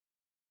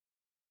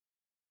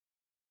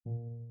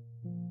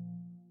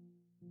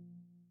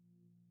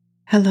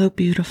Hello,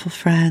 beautiful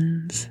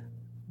friends.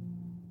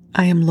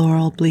 I am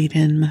Laurel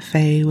Bleeden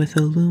Maffei with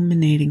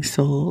Illuminating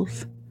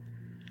Souls,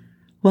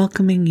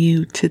 welcoming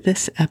you to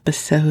this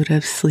episode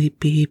of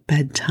Sleepy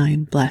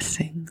Bedtime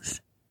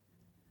Blessings,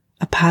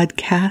 a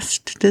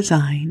podcast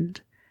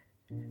designed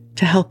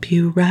to help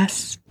you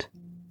rest,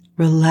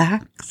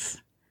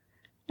 relax,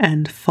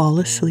 and fall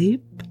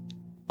asleep,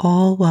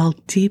 all while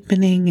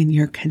deepening in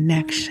your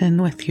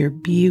connection with your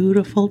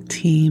beautiful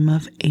team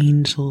of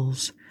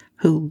angels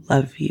who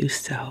love you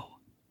so.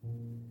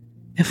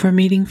 If we're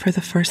meeting for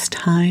the first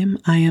time,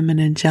 I am an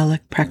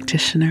angelic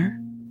practitioner,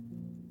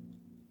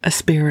 a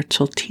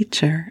spiritual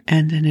teacher,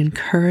 and an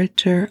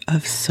encourager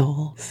of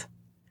souls.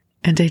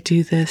 And I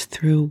do this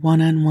through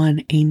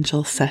one-on-one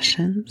angel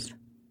sessions,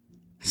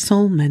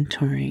 soul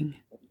mentoring,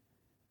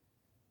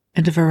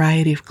 and a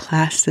variety of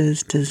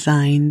classes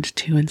designed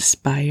to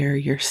inspire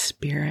your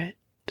spirit.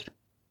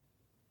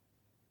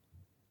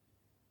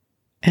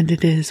 And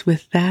it is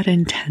with that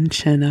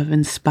intention of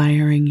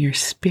inspiring your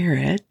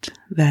spirit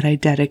that I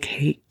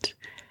dedicate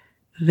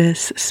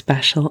this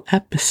special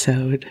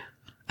episode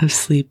of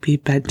Sleepy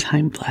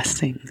Bedtime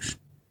Blessings.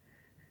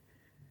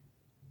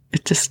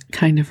 It just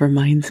kind of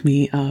reminds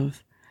me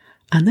of,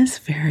 on this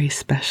very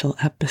special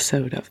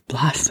episode of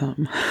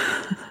Blossom.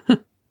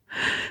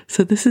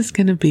 So this is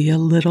going to be a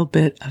little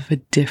bit of a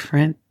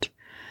different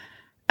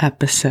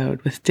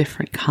episode with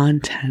different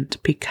content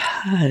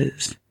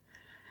because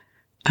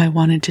I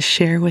wanted to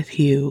share with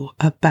you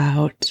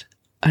about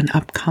an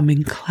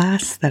upcoming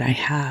class that I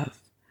have.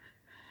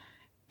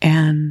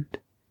 And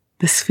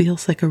this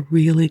feels like a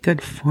really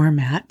good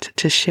format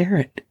to share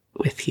it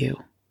with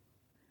you.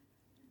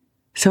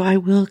 So I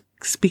will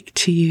speak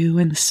to you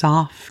in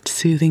soft,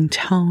 soothing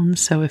tones.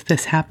 So if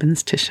this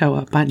happens to show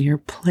up on your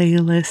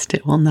playlist,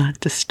 it will not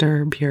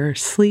disturb your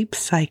sleep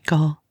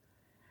cycle.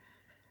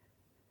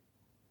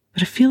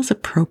 But it feels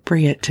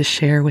appropriate to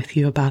share with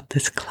you about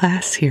this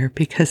class here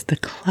because the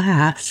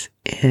class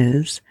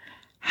is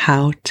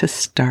how to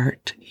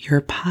start your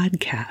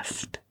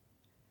podcast.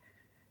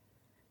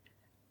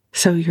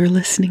 So you're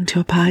listening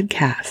to a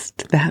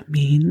podcast. That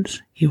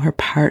means you are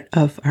part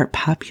of our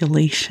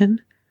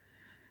population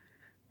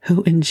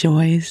who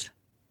enjoys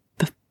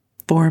the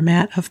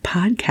format of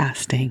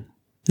podcasting.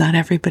 Not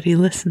everybody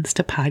listens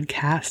to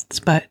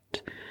podcasts,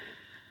 but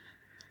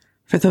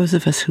for those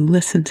of us who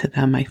listen to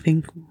them, I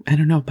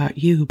don't know about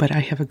you, but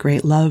I have a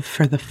great love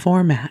for the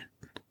format.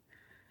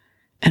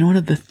 And one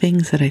of the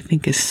things that I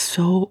think is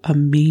so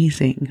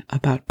amazing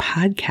about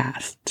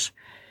podcasts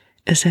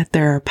is that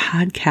there are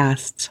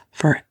podcasts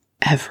for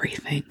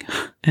everything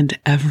and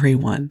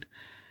everyone.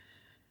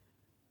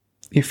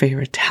 Your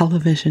favorite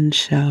television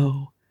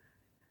show,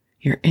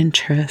 your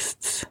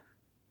interests,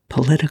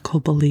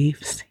 political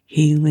beliefs,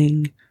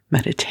 healing,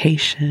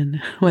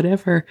 meditation,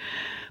 whatever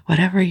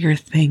your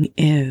thing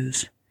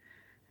is,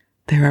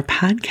 there are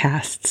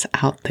podcasts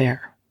out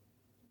there.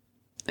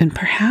 And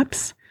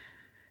perhaps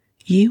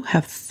you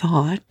have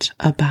thought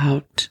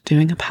about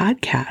doing a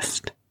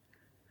podcast.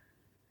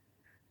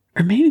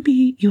 Or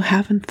maybe you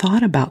haven't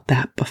thought about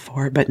that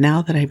before, but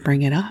now that I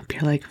bring it up,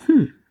 you're like,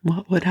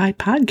 what would I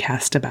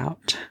podcast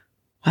about?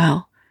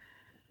 Well,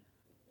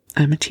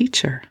 I'm a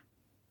teacher.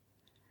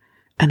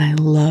 And I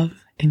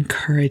love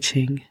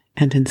encouraging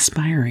and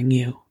inspiring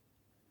you.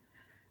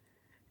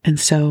 And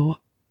so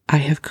I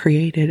have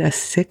created a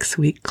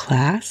 6-week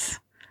class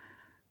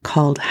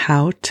called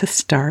How to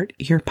Start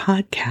Your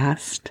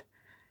Podcast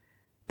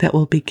that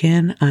will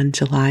begin on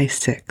July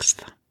 6th.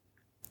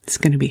 It's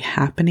going to be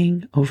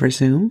happening over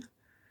Zoom.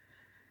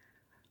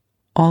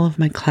 All of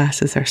my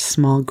classes are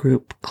small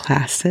group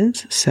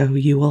classes, so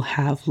you will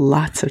have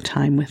lots of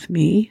time with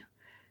me,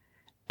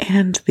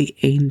 and the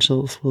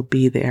angels will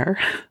be there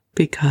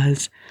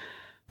because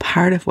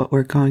part of what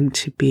we're going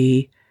to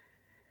be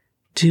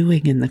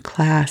doing in the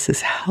class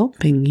is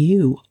helping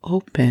you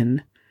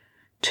open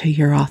to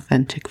your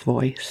authentic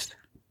voice.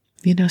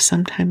 You know,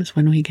 sometimes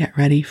when we get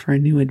ready for a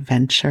new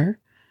adventure,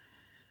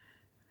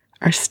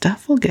 our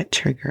stuff will get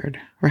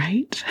triggered,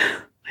 right?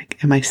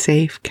 Like, am I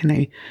safe? Can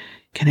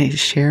I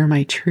share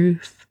my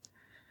truth?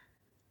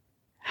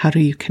 How do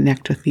you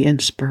connect with the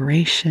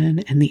inspiration?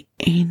 And the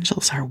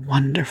angels are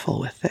wonderful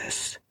with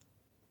this.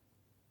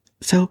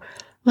 So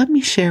let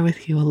me share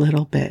with you a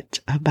little bit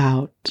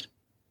about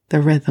the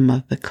rhythm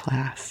of the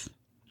class.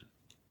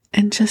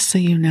 And just so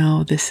you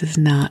know, this is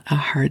not a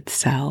hard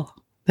sell.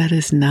 That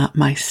is not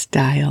my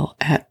style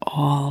at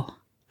all.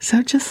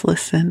 So just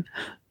listen.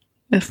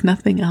 If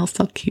nothing else,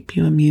 I'll keep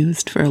you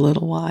amused for a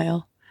little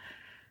while.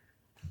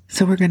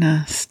 So we're going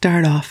to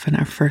start off in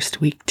our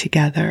first week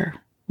together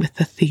with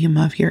the theme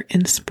of your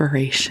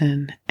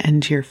inspiration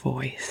and your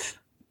voice.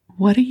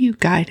 What are you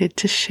guided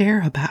to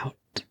share about?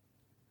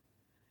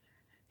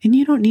 And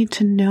you don't need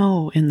to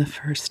know in the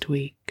first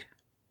week.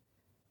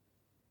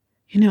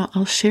 You know,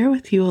 I'll share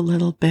with you a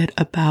little bit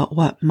about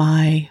what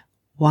my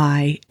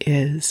why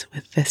is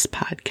with this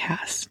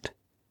podcast.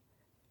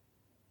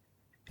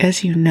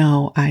 As you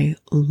know, I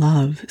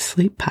love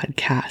sleep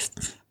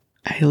podcasts.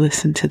 I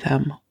listen to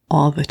them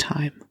all the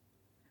time.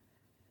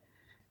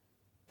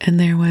 And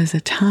there was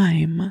a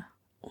time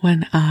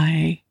when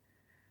I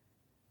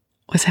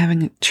was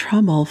having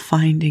trouble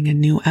finding a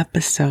new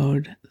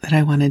episode that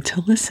I wanted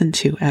to listen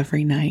to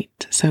every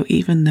night. So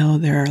even though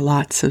there are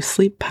lots of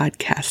sleep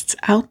podcasts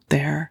out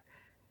there,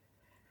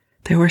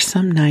 there were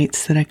some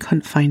nights that I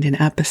couldn't find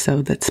an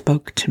episode that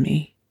spoke to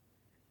me.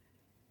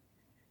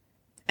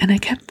 And I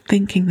kept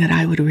thinking that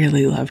I would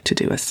really love to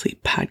do a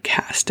sleep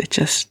podcast. It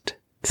just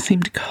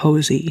seemed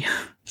cozy,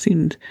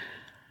 seemed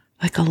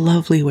like a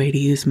lovely way to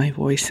use my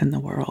voice in the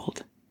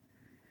world.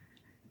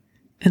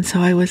 And so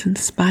I was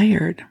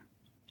inspired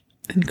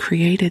and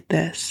created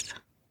this.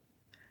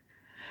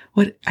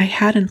 What I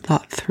hadn't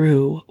thought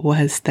through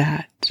was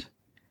that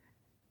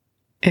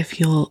if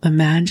you'll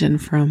imagine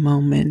for a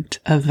moment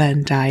a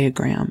Venn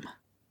diagram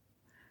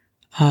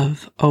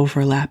of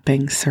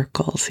overlapping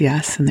circles,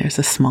 yes, and there's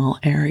a small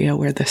area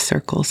where the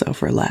circles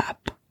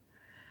overlap.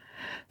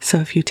 So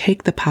if you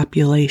take the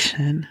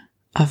population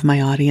of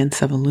my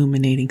audience of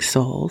illuminating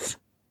souls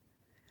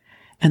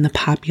and the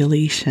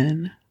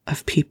population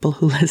of people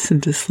who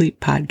listen to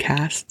sleep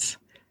podcasts,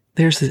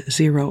 there's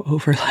zero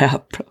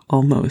overlap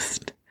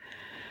almost.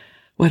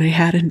 What I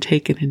hadn't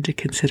taken into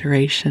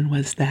consideration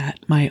was that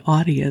my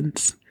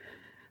audience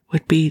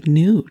would be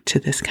new to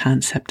this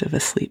concept of a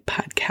sleep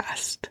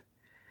podcast.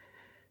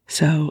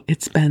 So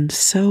it's been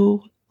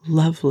so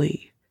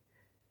lovely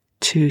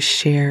to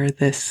share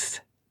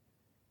this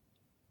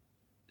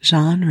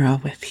genre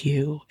with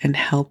you and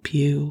help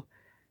you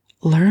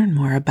learn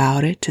more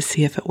about it to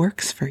see if it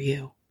works for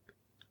you.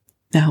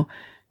 Now,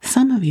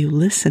 some of you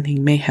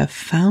listening may have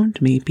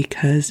found me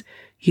because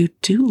you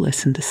do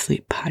listen to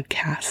sleep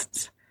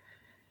podcasts.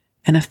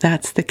 And if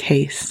that's the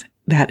case,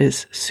 that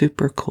is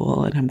super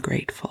cool and I'm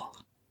grateful.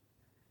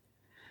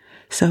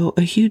 So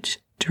a huge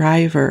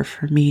driver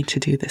for me to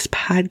do this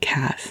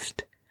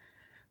podcast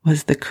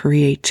was the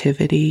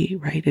creativity,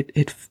 right?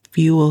 It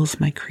fuels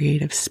my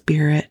creative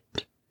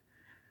spirit.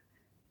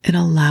 It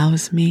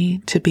allows me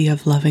to be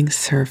of loving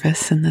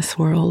service in this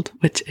world,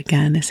 which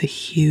again is a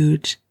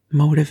huge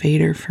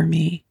motivator for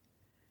me.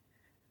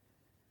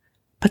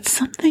 But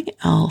something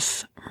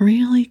else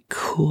really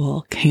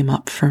cool came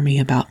up for me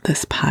about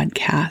this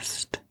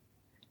podcast.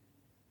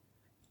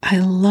 I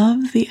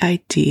love the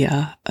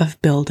idea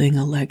of building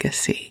a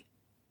legacy.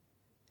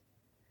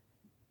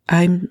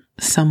 I'm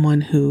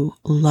someone who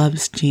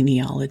loves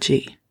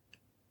genealogy.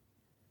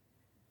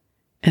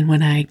 And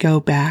when I go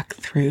back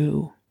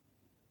through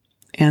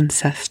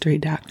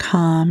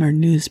Ancestry.com or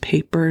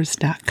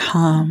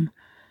newspapers.com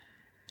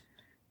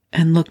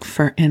and look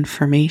for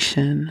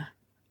information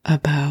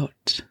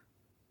about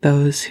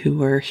those who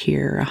were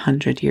here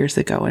 100 years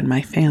ago in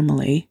my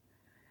family,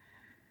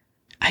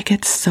 I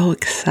get so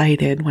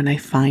excited when I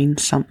find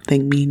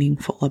something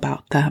meaningful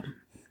about them.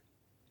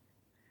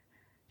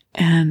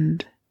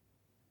 And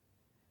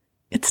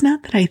it's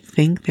not that I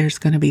think there's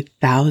going to be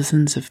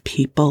thousands of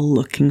people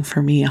looking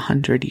for me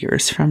 100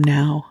 years from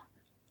now.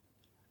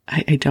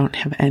 I don't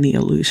have any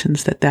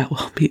illusions that that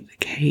will be the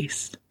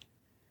case.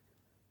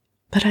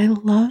 But I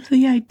love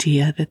the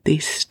idea that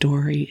these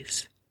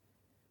stories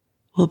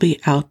will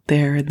be out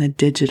there in the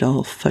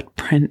digital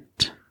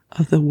footprint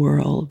of the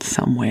world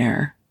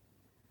somewhere.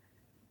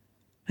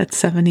 That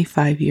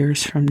 75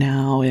 years from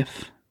now,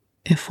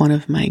 if one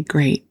of my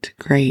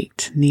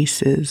great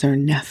nieces or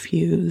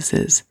nephews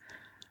is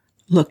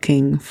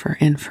looking for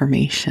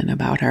information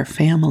about our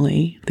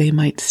family, they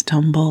might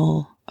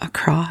stumble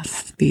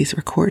across these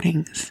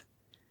recordings.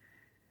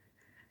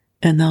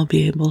 And they'll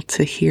be able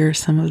to hear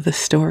some of the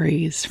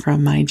stories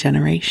from my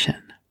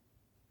generation.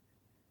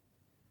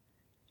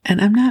 And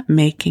I'm not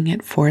making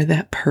it for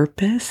that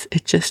purpose.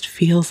 It just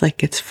feels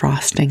like it's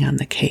frosting on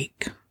the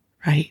cake,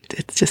 right?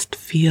 It just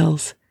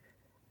feels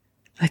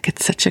like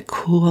it's such a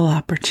cool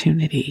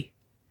opportunity.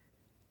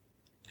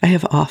 I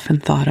have often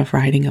thought of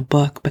writing a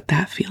book, but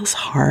that feels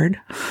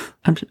hard.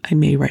 I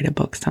may write a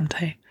book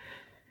someday.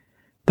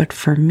 But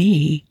for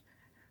me,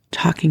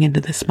 talking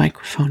into this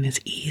microphone is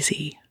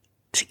easy.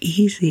 It's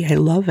easy. I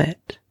love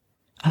it.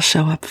 I'll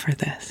show up for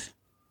this.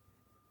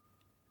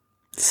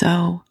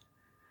 So,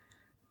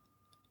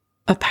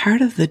 a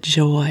part of the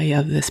joy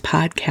of this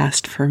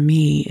podcast for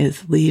me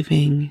is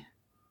leaving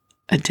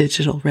a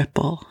digital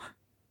ripple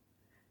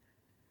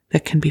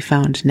that can be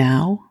found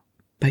now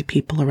by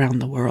people around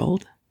the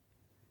world.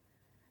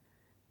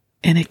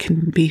 And it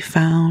can be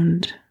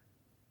found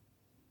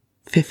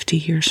 50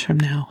 years from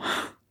now.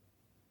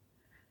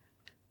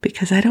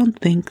 Because I don't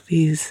think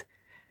these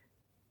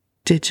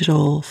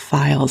digital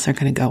files are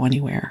going to go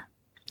anywhere.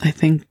 I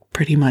think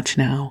pretty much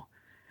now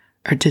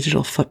our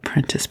digital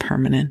footprint is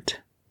permanent,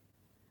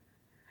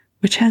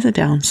 which has a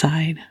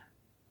downside,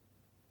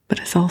 but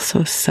it's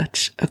also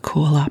such a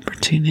cool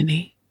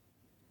opportunity.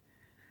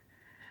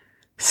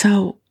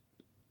 So,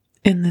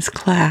 in this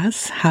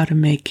class, How to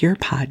Make Your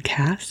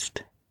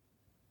Podcast,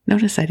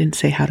 notice I didn't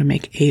say how to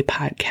make a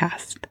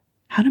podcast,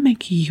 how to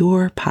make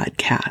your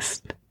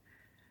podcast.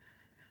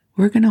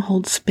 We're going to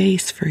hold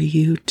space for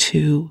you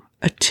to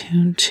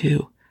attune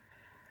to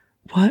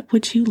what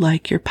would you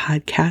like your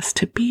podcast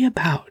to be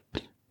about?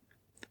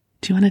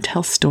 Do you want to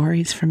tell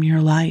stories from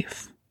your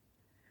life?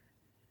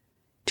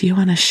 Do you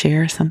want to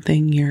share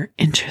something you're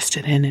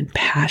interested in and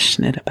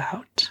passionate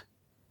about?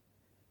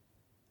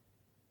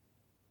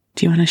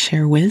 Do you want to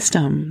share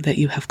wisdom that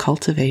you have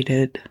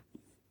cultivated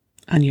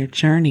on your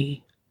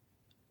journey?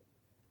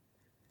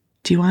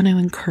 Do you want to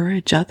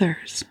encourage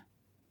others?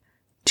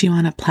 Do you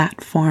want a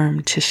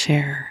platform to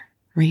share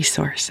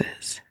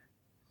resources?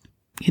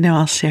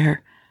 I'll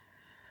share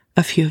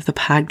a few of the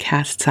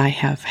podcasts I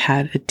have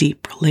had a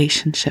deep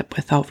relationship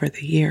with over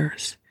the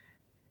years,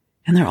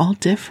 and they're all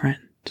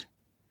different.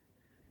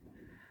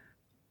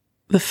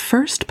 The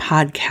first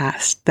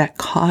podcast that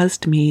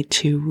caused me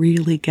to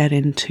really get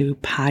into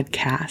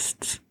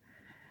podcasts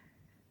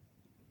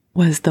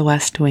was The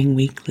West Wing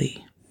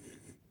Weekly.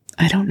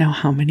 I don't know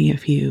how many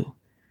of you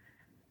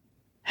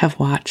have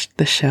watched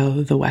the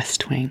show The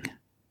West Wing.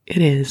 It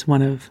is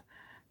one of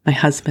my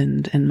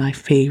husband and my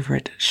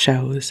favorite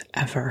shows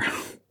ever.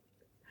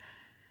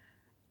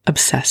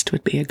 Obsessed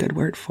would be a good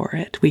word for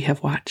it. We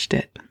have watched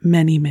it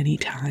many, many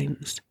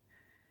times.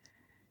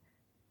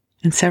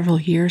 And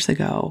several years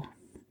ago,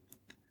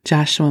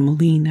 Joshua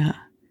Malina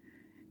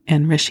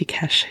and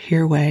Rishikesh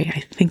Hirway, I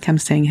think I'm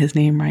saying his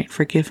name right,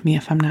 forgive me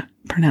if I'm not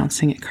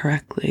pronouncing it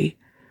correctly,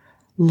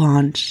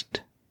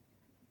 launched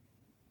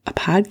a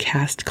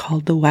podcast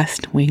called The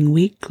West Wing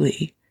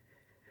Weekly,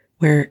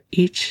 where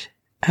each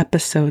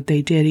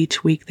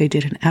week they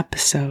did an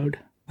episode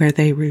where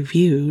they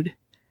reviewed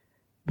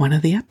one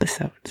of the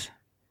episodes.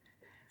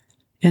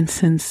 And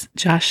since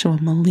Joshua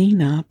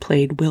Malina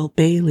played Will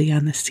Bailey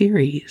on the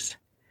series,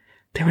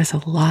 there was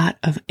a lot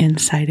of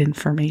inside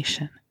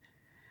information.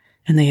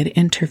 And they had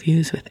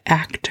interviews with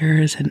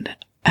actors, and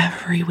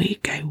every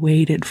week I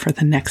waited for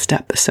the next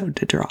episode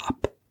to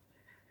drop.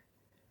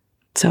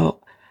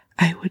 So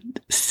I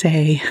would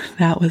say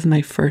that was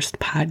my first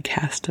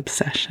podcast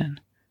obsession.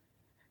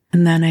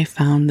 And then I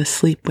found the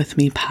Sleep With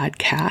Me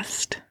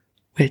podcast,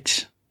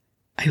 which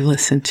I've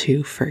listened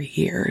to for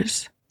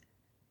years.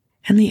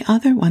 And the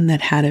other one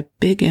that had a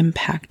big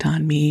impact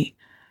on me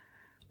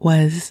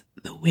was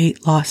the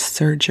Weight Loss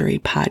Surgery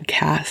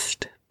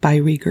podcast by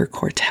Rieger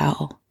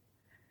Cortell.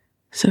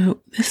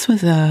 So this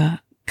was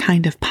a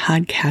kind of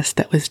podcast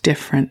that was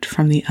different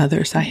from the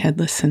others I had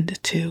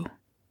listened to.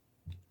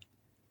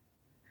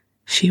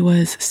 She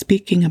was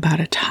speaking about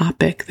a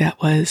topic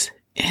that was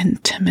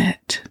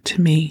intimate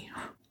to me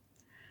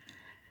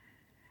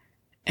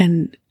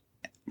and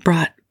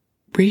brought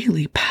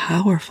really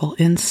powerful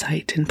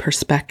insight and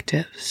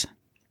perspectives,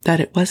 that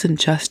it wasn't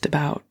just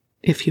about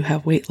if you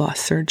have weight loss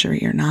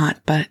surgery or not,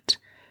 but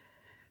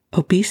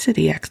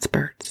obesity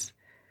experts,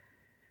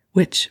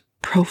 which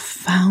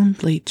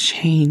profoundly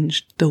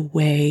changed the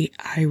way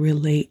I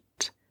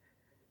relate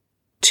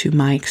to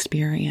my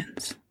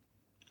experience.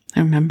 I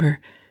remember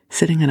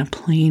sitting on a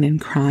plane and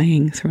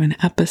crying through an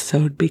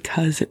episode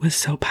because it was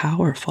so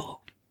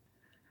powerful.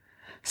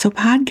 So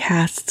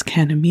podcasts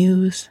can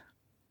amuse,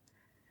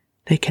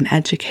 they can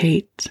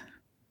educate,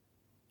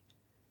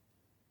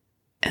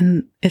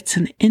 and it's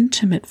an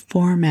intimate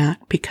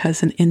format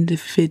because an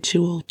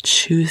individual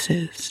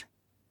chooses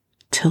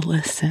to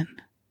listen.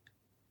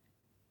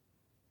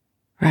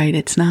 Right?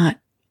 It's not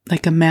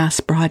like a mass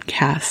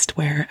broadcast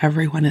where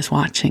everyone is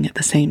watching at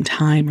the same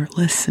time or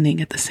listening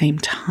at the same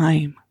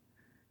time.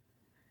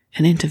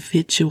 An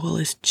individual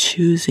is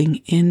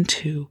choosing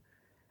into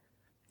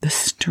the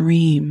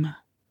stream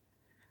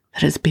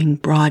that is being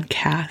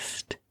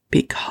broadcast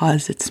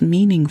because it's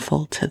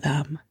meaningful to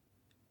them.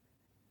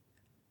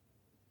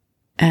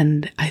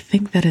 And I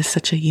think that is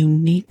such a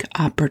unique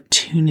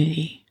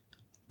opportunity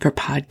for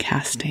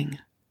podcasting.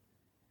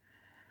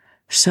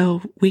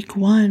 So week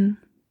 1,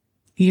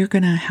 you're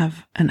going to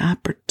have an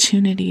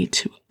opportunity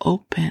to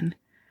open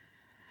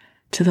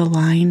to the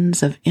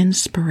lines of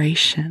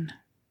inspiration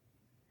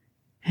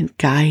and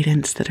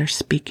guidance that are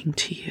speaking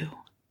to you,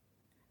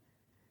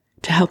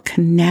 to help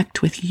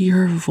connect with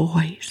your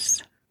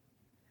voice,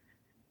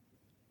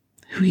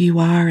 who you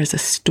are as a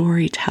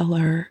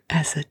storyteller,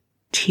 as a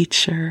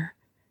teacher,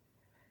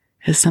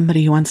 as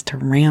somebody who wants to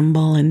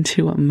ramble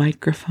into a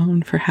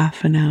microphone for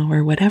half an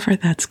hour, whatever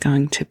that's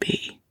going to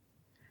be.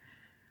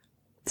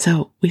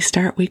 So we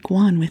start week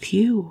 1 with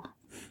you.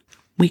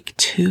 Week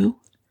 2,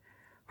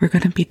 we're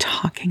going to be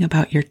talking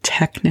about your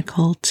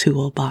technical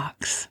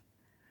toolbox.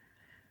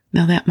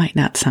 Now that might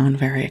not sound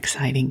very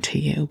exciting to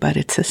you, but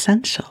it's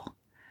essential.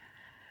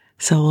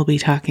 So we'll be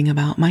talking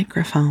about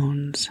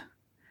microphones.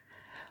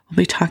 We'll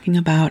be talking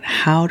about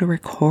how to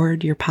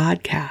record your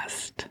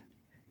podcast,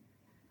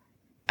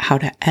 how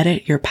to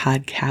edit your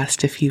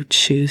podcast if you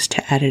choose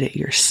to edit it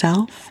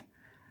yourself,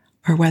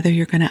 or whether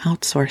you're going to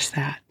outsource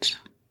that.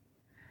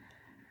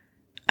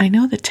 I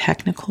know the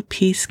technical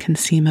piece can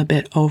seem a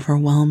bit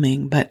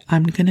overwhelming, but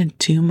I'm going to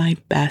do my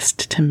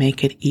best to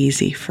make it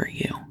easy for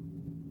you.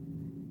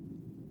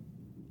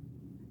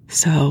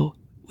 So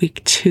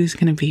week 2 is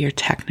going to be your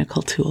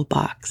technical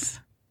toolbox.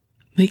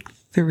 Week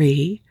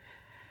 3,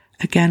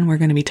 again, we're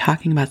going to be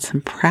talking about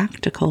some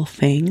practical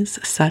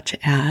things such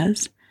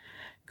as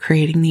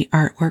creating the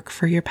artwork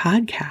for your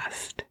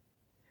podcast,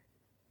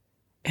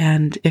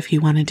 and if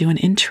you want to do an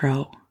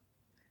intro,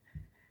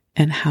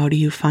 and how do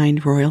you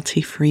find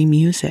royalty-free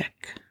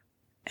music,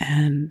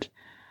 and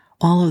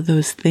all of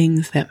those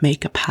things that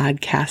make a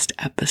podcast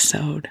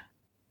episode.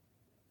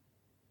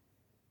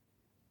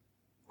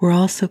 We're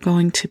also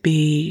going to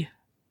be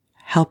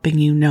helping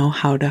you know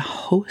how to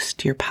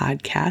host your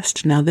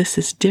podcast. Now, this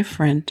is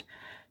different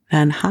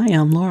than, hi,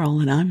 I'm Laurel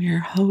and I'm your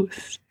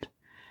host.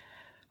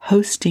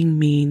 Hosting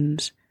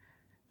means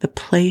the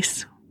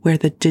place where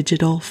the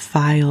digital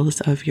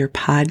files of your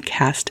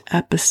podcast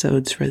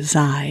episodes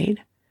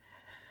reside,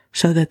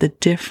 so that the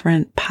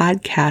different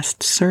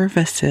podcast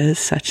services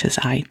such as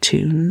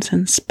iTunes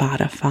and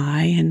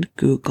Spotify and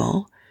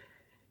Google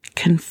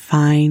can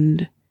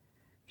find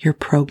your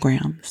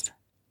programs.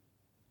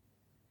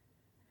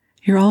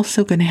 You're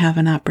also going to have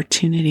an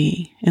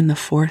opportunity in the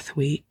 4th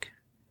week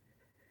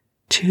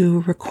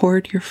to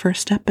record your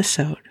first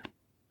episode.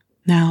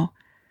 Now,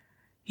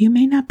 you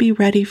may not be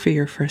ready for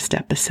your first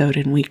episode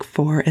in week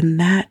 4, and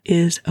that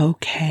is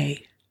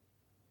okay.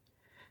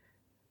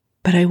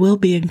 But I will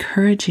be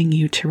encouraging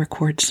you to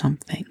record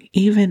something,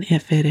 even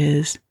if it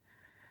is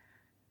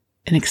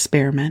an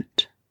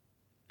experiment,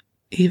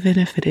 even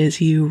if it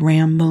is you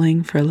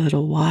rambling for a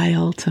little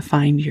while to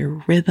find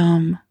your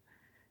rhythm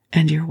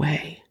and your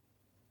way.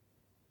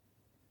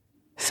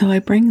 So I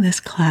bring this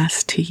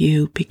class to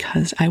you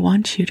because I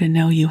want you to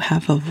know you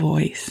have a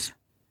voice,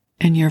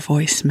 and your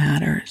voice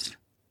matters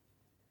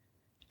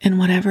in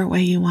whatever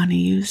way you want to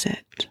use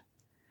it.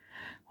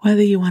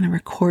 Whether you want to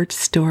record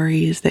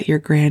stories that your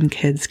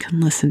grandkids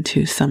can listen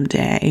to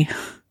someday,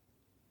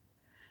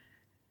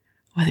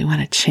 whether you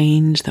want to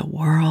change the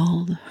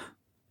world,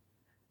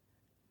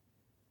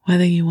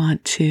 whether you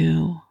want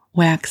to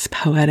wax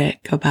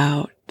poetic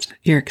about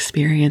your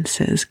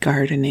experiences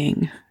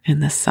gardening in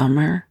the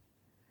summer,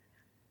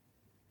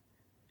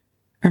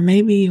 or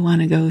maybe you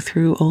want to go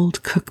through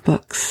old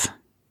cookbooks,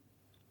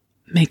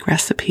 make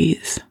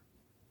recipes.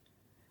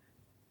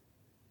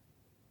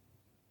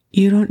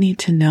 You don't need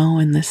to know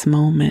in this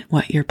moment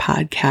what your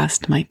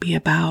podcast might be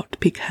about,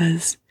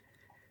 because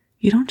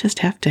you don't just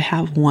have to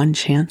have one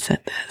chance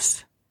at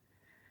this.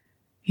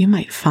 You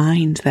might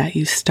find that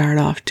you start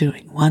off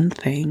doing one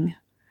thing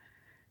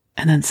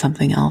and then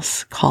something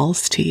else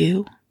calls to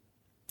you.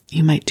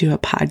 You might do a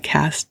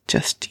podcast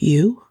just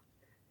you.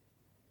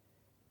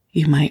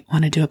 You might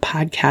want to do a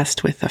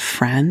podcast with a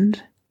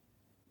friend,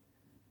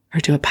 or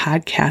do a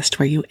podcast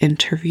where you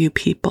interview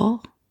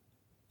people.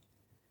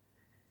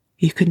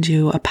 You can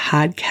do a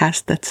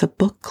podcast that's a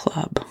book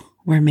club,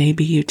 where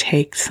maybe you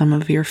take some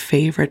of your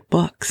favorite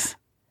books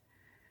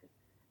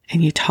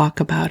and you talk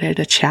about it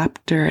a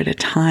chapter at a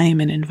time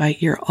and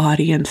invite your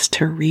audience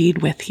to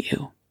read with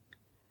you.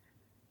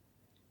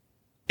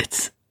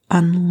 It's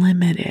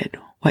unlimited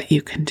what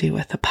you can do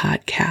with a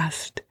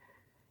podcast.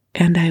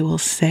 And I will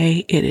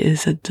say it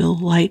is a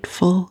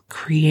delightful,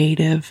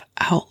 creative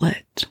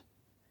outlet.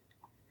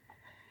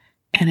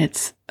 And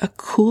it's a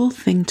cool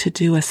thing to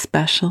do,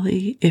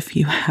 especially if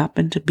you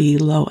happen to be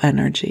low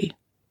energy.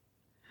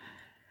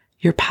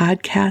 Your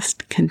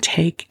podcast can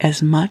take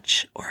as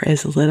much or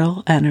as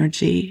little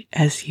energy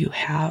as you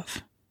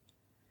have.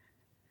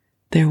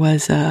 There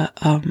was a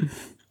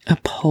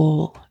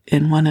poll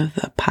in one of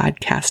the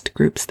podcast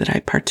groups that I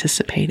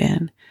participate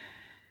in,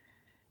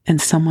 and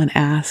someone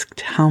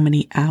asked how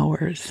many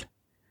hours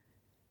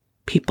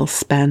people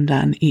spend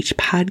on each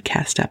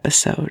podcast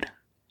episode.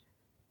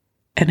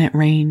 And it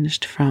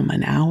ranged from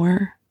an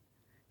hour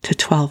to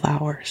 12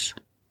 hours.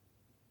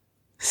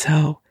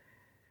 So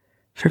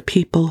for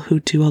people who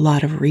do a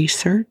lot of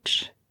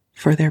research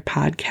for their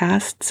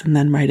podcasts and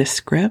then write a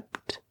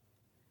script,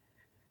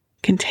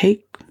 it can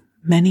take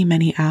many,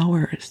 many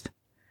hours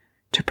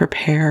to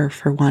prepare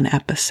for one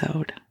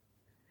episode.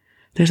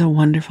 There's a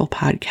wonderful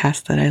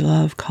podcast that I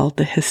love called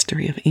The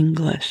History of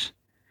English.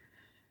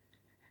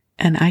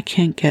 And I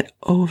can't get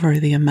over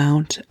the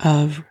amount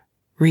of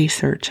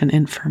research and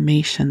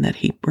information that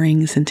he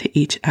brings into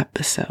each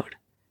episode.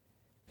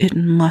 It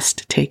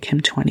must take him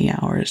 20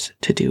 hours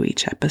to do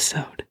each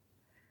episode.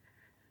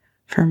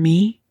 For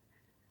me,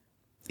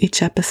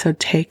 each episode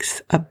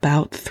takes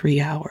about 3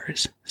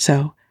 hours.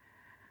 So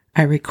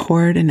I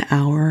record an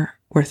hour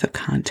worth of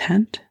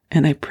content,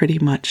 and I pretty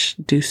much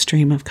do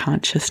stream of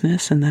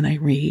consciousness, and then I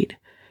read.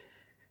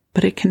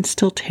 But it can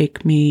still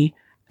take me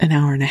an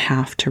hour and a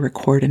half to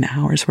record an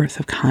hour's worth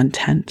of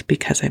content,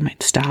 because I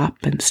might stop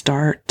and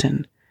start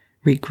and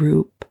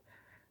regroup.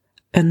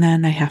 And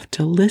then I have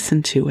to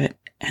listen to it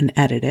and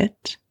edit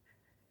it.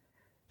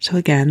 So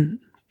again,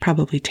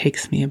 probably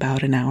takes me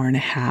about an hour and a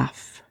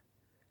half.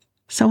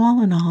 So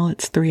all in all,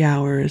 it's 3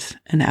 hours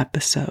an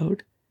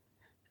episode.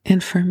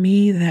 And for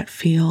me, that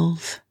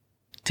feels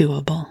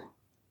doable.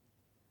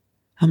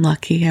 I'm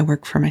lucky I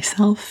work for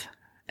myself,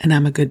 and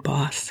I'm a good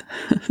boss.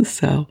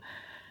 So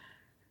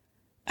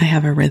I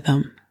have a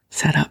rhythm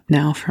set up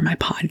now for my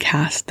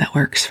podcast that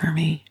works for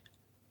me.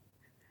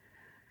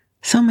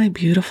 So my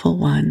beautiful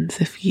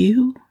ones, if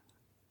you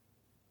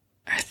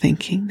are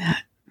thinking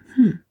that,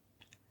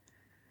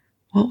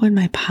 what would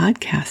my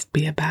podcast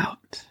be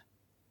about?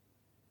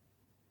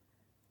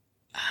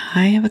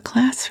 I have a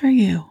class for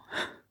you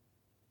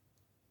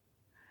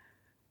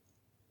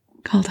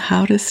called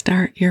How to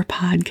Start Your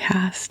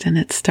Podcast, and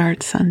it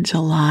starts on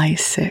July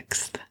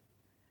 6th.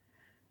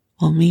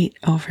 We'll meet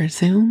over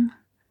Zoom.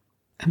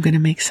 I'm going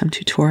to make some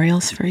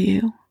tutorials for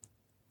you,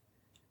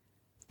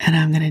 and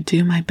I'm going to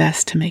do my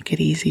best to make it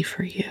easy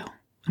for you.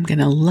 I'm going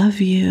to love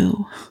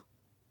you.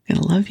 I'm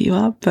going to love you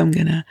up. I'm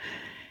going to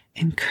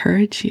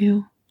encourage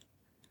you,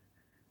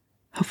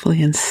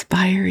 hopefully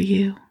inspire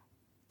you.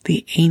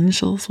 The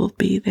angels will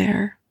be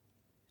there.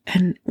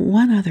 And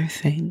one other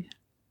thing,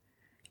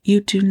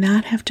 you do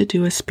not have to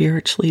do a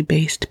spiritually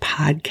based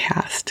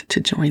podcast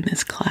to join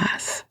this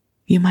class.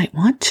 You might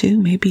want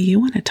to. Maybe you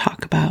want to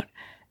talk about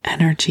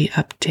energy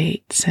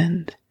updates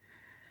and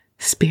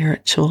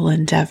spiritual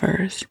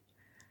endeavors.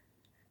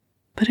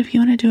 But if you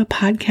want to do a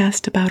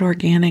podcast about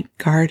organic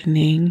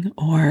gardening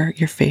or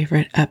your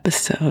favorite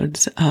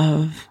episodes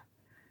of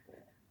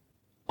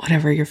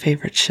whatever your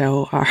favorite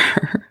show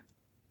are,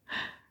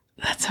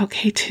 that's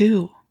okay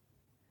too.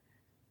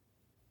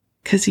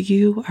 Because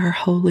you are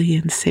holy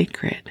and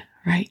sacred,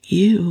 right?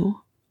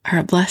 You are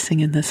a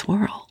blessing in this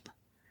world.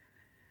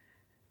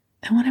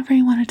 And whatever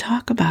you want to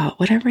talk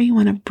about, whatever you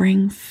want to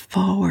bring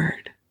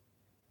forward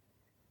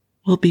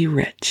will be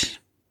rich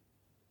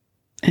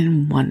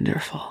and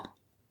wonderful.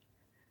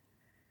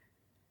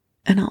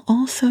 And I'll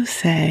also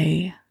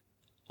say,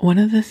 one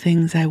of the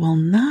things I will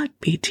not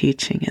be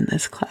teaching in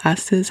this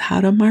class is how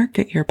to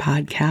market your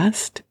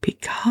podcast,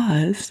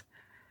 because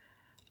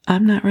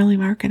I'm not really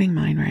marketing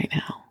mine right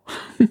now.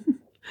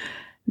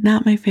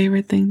 Not my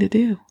favorite thing to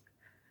do.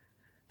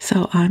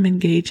 So I'm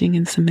engaging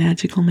in some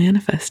magical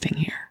manifesting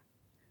here.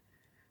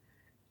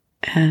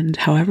 And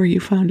however you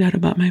found out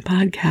about my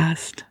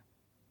podcast,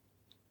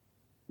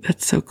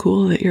 that's so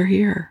cool that you're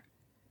here.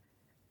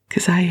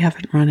 Because I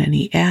haven't run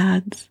any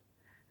ads.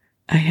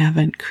 I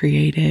haven't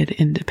created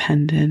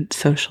independent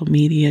social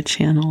media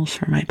channels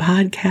for my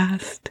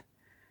podcast.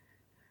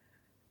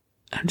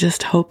 I'm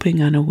just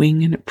hoping on a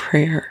wing and a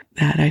prayer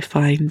that I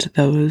find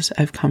those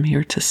I've come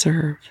here to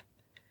serve.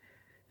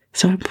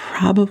 So I'm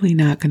probably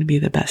not going to be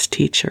the best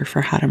teacher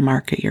for how to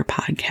market your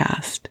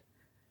podcast,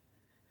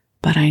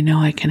 but I know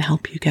I can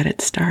help you get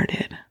it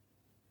started.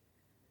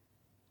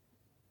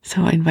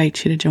 So I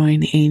invite you to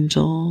join the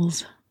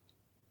angels.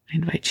 I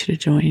invite you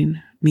to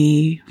join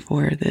me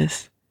for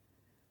this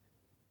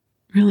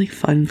really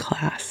fun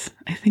class.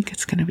 I think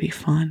it's going to be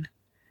fun,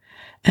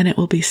 and it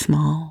will be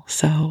small,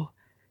 so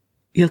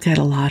you'll get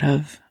a lot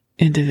of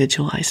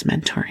individualized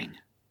mentoring.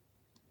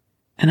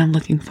 And I'm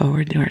looking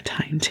forward to our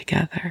time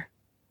together.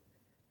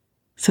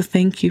 So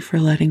thank you for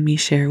letting me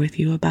share with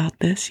you about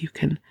this. You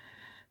can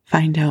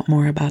find out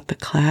more about the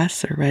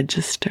class or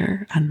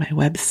register on my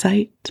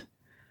website,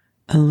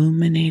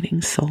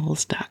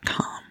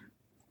 illuminatingsouls.com.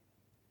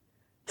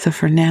 So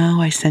for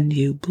now, I send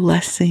you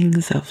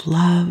blessings of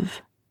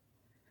love.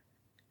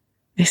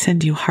 I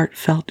send you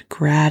heartfelt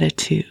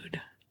gratitude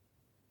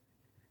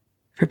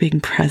for being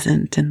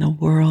present in the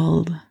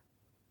world.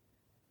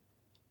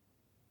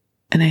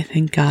 And I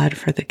thank God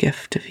for the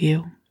gift of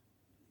you.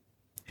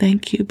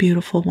 Thank you,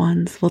 beautiful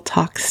ones. We'll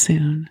talk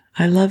soon.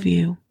 I love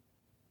you.